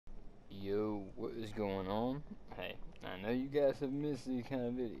Yo, what is going on? Hey, I know you guys have missed these kind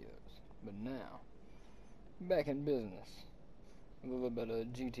of videos, but now, back in business. A little bit of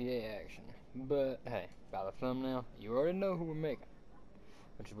GTA action. But, hey, by the thumbnail, you already know who we're making.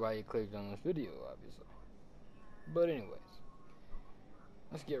 Which is why you clicked on this video, obviously. But anyways,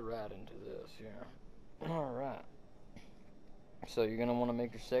 let's get right into this here. Alright. So you're going to want to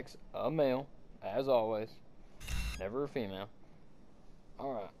make your sex a male, as always. Never a female.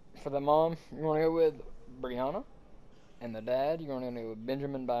 Alright. For the mom, you're going to go with Brianna. And the dad, you're going to go with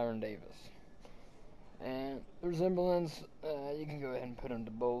Benjamin Byron Davis. And the resemblance, you can go ahead and put them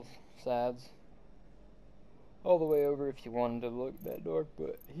to both sides. All the way over if you want him to look that dark,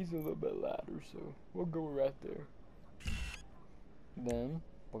 but he's a little bit lighter, so we'll go right there. Then,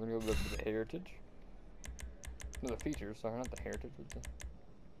 we're going to go over to the heritage. No, the features, sorry, not the heritage.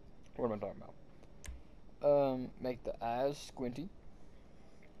 What am I talking about? Make the eyes squinty.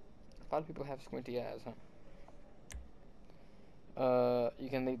 A lot of people have squinty eyes, huh? You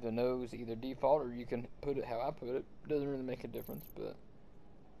can leave the nose either default or you can put it how I put it. Doesn't really make a difference, but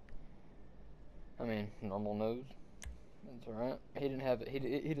I mean, normal nose. That's alright. He didn't have he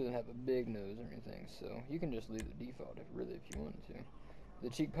doesn't have a big nose or anything, so you can just leave the default if you wanted to. The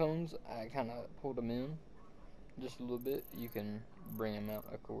cheekbones, I kind of pulled them in just a little bit. You can bring them out,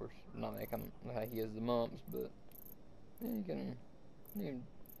 of course, not make him like he has the mumps, but yeah, you can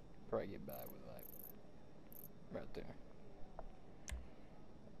probably get by with like right there.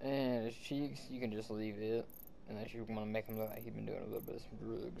 And his cheeks, you can just leave it, unless you want to make him look like he's been doing a little bit of some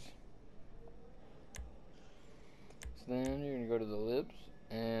drugs. So then you're going to go to the lips,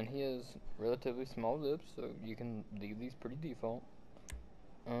 and he has relatively small lips, so you can leave these pretty default.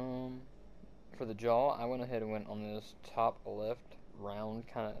 For the jaw, I went ahead and went on this top left, round,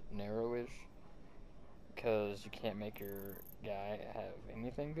 kind of narrowish, because you can't make your guy have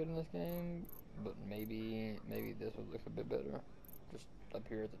anything good in this game, but maybe this would look a bit better. Just up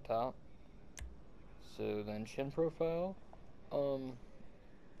here at the top. So then chin profile,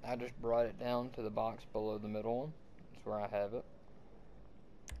 I just brought it down to the box below the middle one. That's where I have it.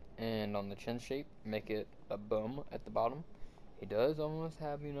 And on the chin shape, make it a bum at the bottom. He does almost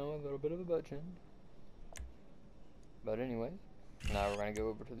have, you know, a little bit of a butt chin. But anyway, now we're going to go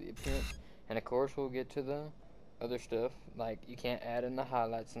over to the appearance. And of course we'll get to the other stuff. Like, you can't add in the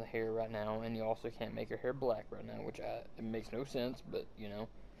highlights in the hair right now, and you also can't make your hair black right now, which it makes no sense, but, you know,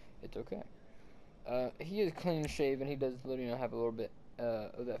 it's okay. He is clean shaven. He does, you know, have a little bit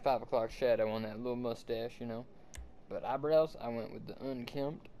of that 5 o'clock shadow on that little mustache, you know. But eyebrows, I went with the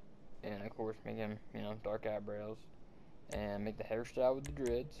unkempt, and of course make him, you know, dark eyebrows, and make the hairstyle with the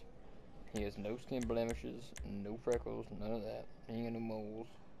dreads. He has no skin blemishes, no freckles, none of that. He ain't got no moles.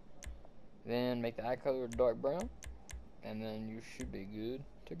 Then make the eye color dark brown, and then you should be good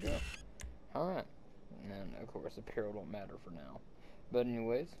to go. Alright, and then of course apparel don't matter for now. But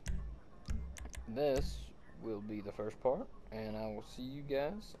anyways, this will be the first part, and I will see you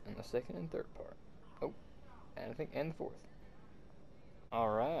guys in the second and third part. Oh, and I think and the fourth.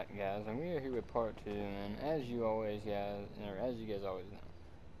 Alright guys, and we are here with part 2, and as you guys always know,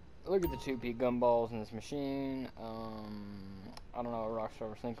 look at the 2P gumballs in this machine. I don't know what Rockstar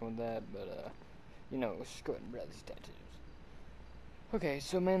was thinking with that, but, you know, let's just go ahead and grab these tattoos. Okay,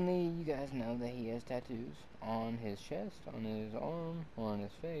 so mainly, you guys know that he has tattoos on his chest, on his arm, on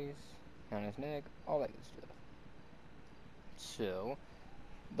his face, on his neck, all that good stuff. So,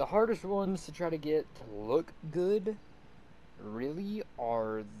 the hardest ones to try to get to look good, really,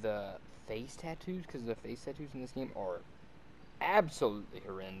 are the face tattoos, because the face tattoos in this game are absolutely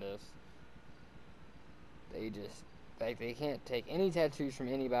horrendous. They just, like, they can't take any tattoos from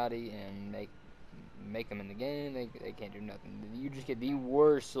anybody and make them in the game. They can't do nothing. You just get the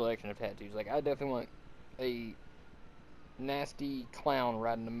worst selection of tattoos. Like, I definitely want a nasty clown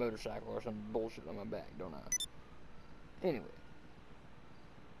riding a motorcycle or some bullshit on my back, don't I? Anyway,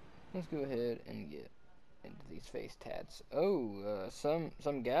 let's go ahead and get into these face tats. Oh, some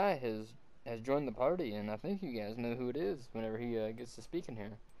guy has joined the party, and I think you guys know who it is whenever he gets to speak in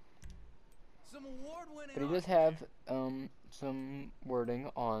here. But he does have some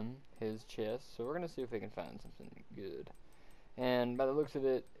wording on his chest, so we're gonna see if we can find something good. And by the looks of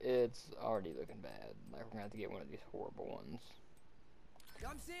it, it's already looking bad. Like, we're gonna have to get one of these horrible ones.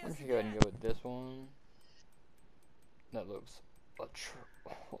 I'm just gonna go ahead and go with this one. That looks oh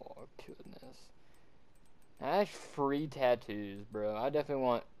goodness. That's free tattoos, bro. I definitely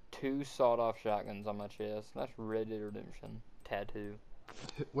want 2 sawed-off shotguns on my chest. That's Red Dead Redemption tattoo.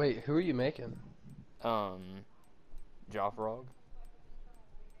 Wait, who are you making? Joffrog.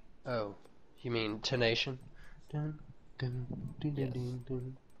 Oh, you mean Xxxtentacion? Dun, dun, dun, Yes. dun,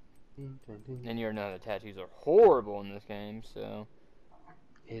 dun, And you know the tattoos are horrible in this game, so.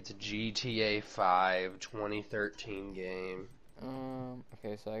 It's GTA 5 2013 game.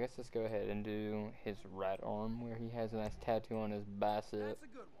 Okay, so I guess let's go ahead and do his right arm where he has a nice tattoo on his bicep. That's a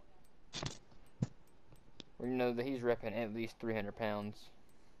good one. We know that he's repping at least 300 pounds.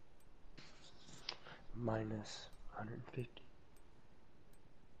 Minus 150.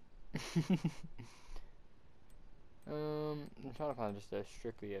 I'm trying to find just a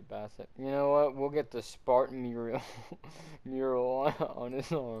strictly a bicep. You know what? We'll get the Spartan mural on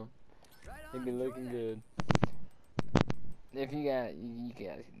his arm. Right He'd on, be enjoy looking that. good. If you got,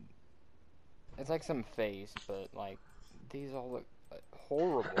 it's like some face, but like these all look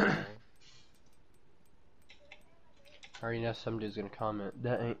horrible. I already know some dude's gonna comment,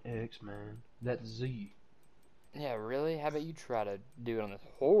 that ain't X, man. That's Z. Yeah, really? How about you try to do it on this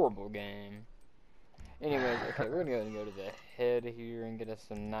horrible game? Anyways, okay, we're gonna go ahead and go to the head here and get us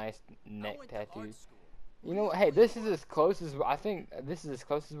some nice neck tattoos. You know what? Hey, this is as close as I think. This is as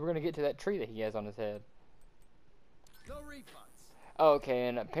close as we're gonna get to that tree that he has on his head. No refunds. Okay,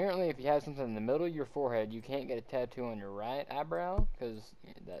 and apparently, if you have something in the middle of your forehead, you can't get a tattoo on your right eyebrow, because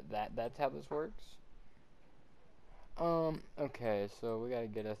that's how this works. Okay, so we gotta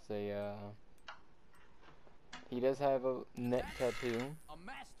get us a. He does have a neck tattoo. A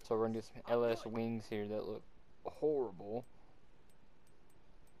master. So we're gonna do some LS wings here that look horrible.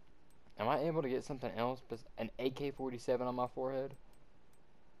 Am I able to get something else but an AK-47 on my forehead?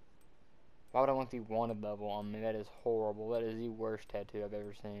 Why would I want the wanted level on me? That is horrible. That is the worst tattoo I've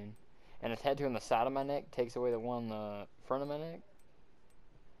ever seen. And a tattoo on the side of my neck takes away the one on the front of my neck.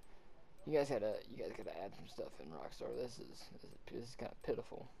 You guys gotta add some stuff in Rockstar. This is kind of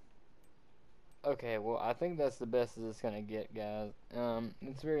pitiful. Okay, well, I think that's the best that it's gonna get, guys.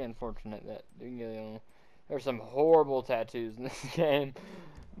 It's very unfortunate that there's some horrible tattoos in this game,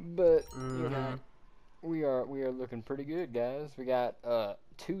 but you know, we are looking pretty good, guys. We got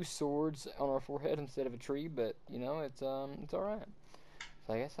 2 swords on our forehead instead of a tree, but you know, it's all right.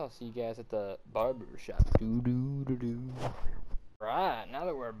 So I guess I'll see you guys at the barber shop. Right, now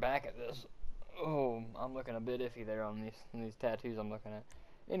that we're back at this, oh, I'm looking a bit iffy there on these tattoos I'm looking at.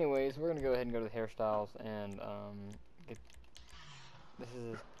 Anyways, we're gonna go ahead and go to the hairstyles and get. This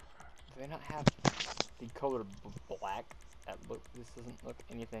is. Do they not have the color black? This doesn't look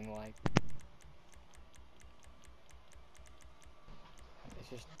anything like. It's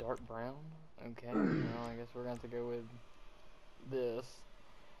just dark brown. Okay, well I guess we're gonna have to go with this,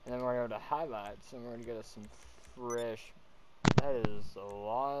 and then we're gonna go to highlights, and we're gonna get us some fresh. That is a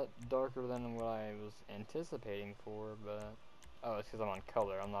lot darker than what I was anticipating for, but. Oh, it's because I'm on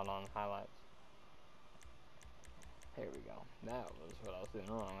color, I'm not on highlights. Here we go. That was what I was doing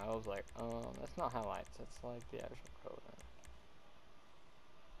wrong. I was like, that's not highlights, that's like the actual color.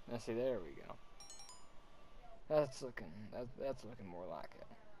 Now see, there we go. That's looking more like it.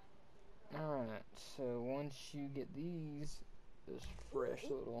 Alright, so once you get this fresh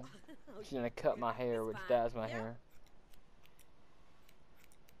little, she's gonna cut my hair, which dyes my hair.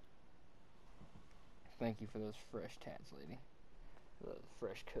 Thank you for those fresh tats, lady. The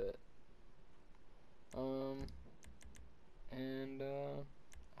fresh cut. And I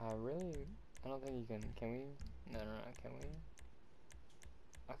don't think you can we? No, can we?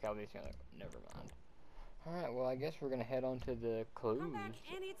 Okay, I'll be never mind. Alright, well I guess we're gonna head on to the clothes and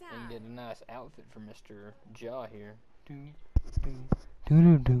get a nice outfit for Mr. Jaw here.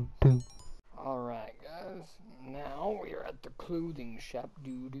 Alright guys, now we are at the clothing shop.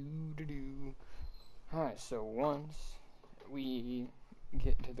 Alright, so once we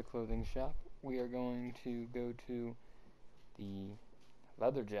get to the clothing shop, we are going to go to the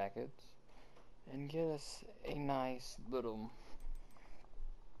leather jackets and get us a nice little.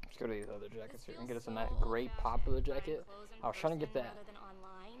 Let's go to these leather jackets here and get us a nice gray popular jacket. I was trying to get that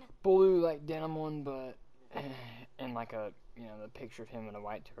blue like denim one, but and like a the picture of him in a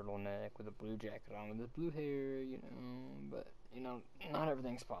white turtleneck with a blue jacket on with his blue hair, but not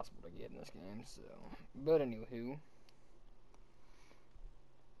everything's possible to get in this game. So, but anywho.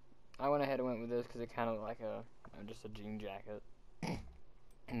 I went ahead and went with this because it kind of looked like just a jean jacket.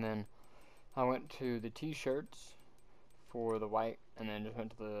 And then I went to the t-shirts for the white, and then just went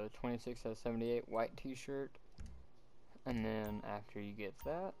to the 26 out of 78 white t-shirt. And then after you get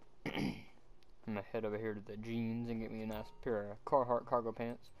that, I'm gonna head over here to the jeans and get me a nice pair of Carhartt cargo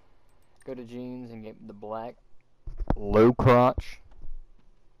pants. Go to jeans and get the black low crotch,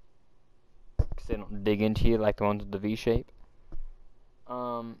 because they don't dig into you like the ones with the V shape.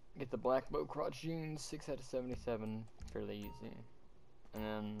 Get the black low crotch jeans, 6 out of 77, fairly easy. And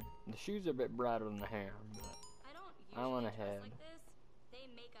then the shoes are a bit brighter than the hair, but I went ahead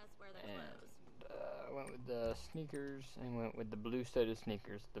And I went with the sneakers and went with the blue studded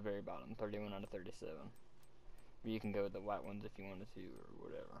sneakers at the very bottom, 31 out of 37. But you can go with the white ones if you wanted to, or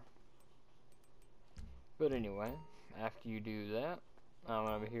whatever. But anyway, after you do that, I'm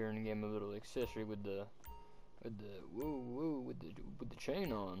over here and give him a little accessory with the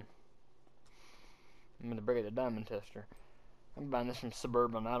chain on. I'm gonna break the diamond tester. I'm buying this from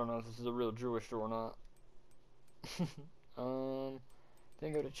Suburban. I don't know if this is a real jewelry store or not.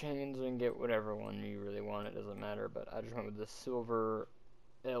 Then go to chains and get whatever one you really want. It doesn't matter. But I just went with the silver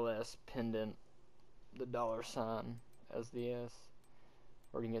LS pendant, the $sign as the S,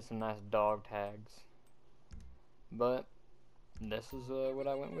 or you can get some nice dog tags. But this is what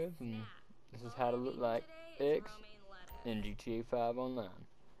I went with, and this is how to look like X in GTA 5 Online.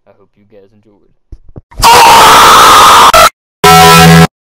 I hope you guys enjoyed.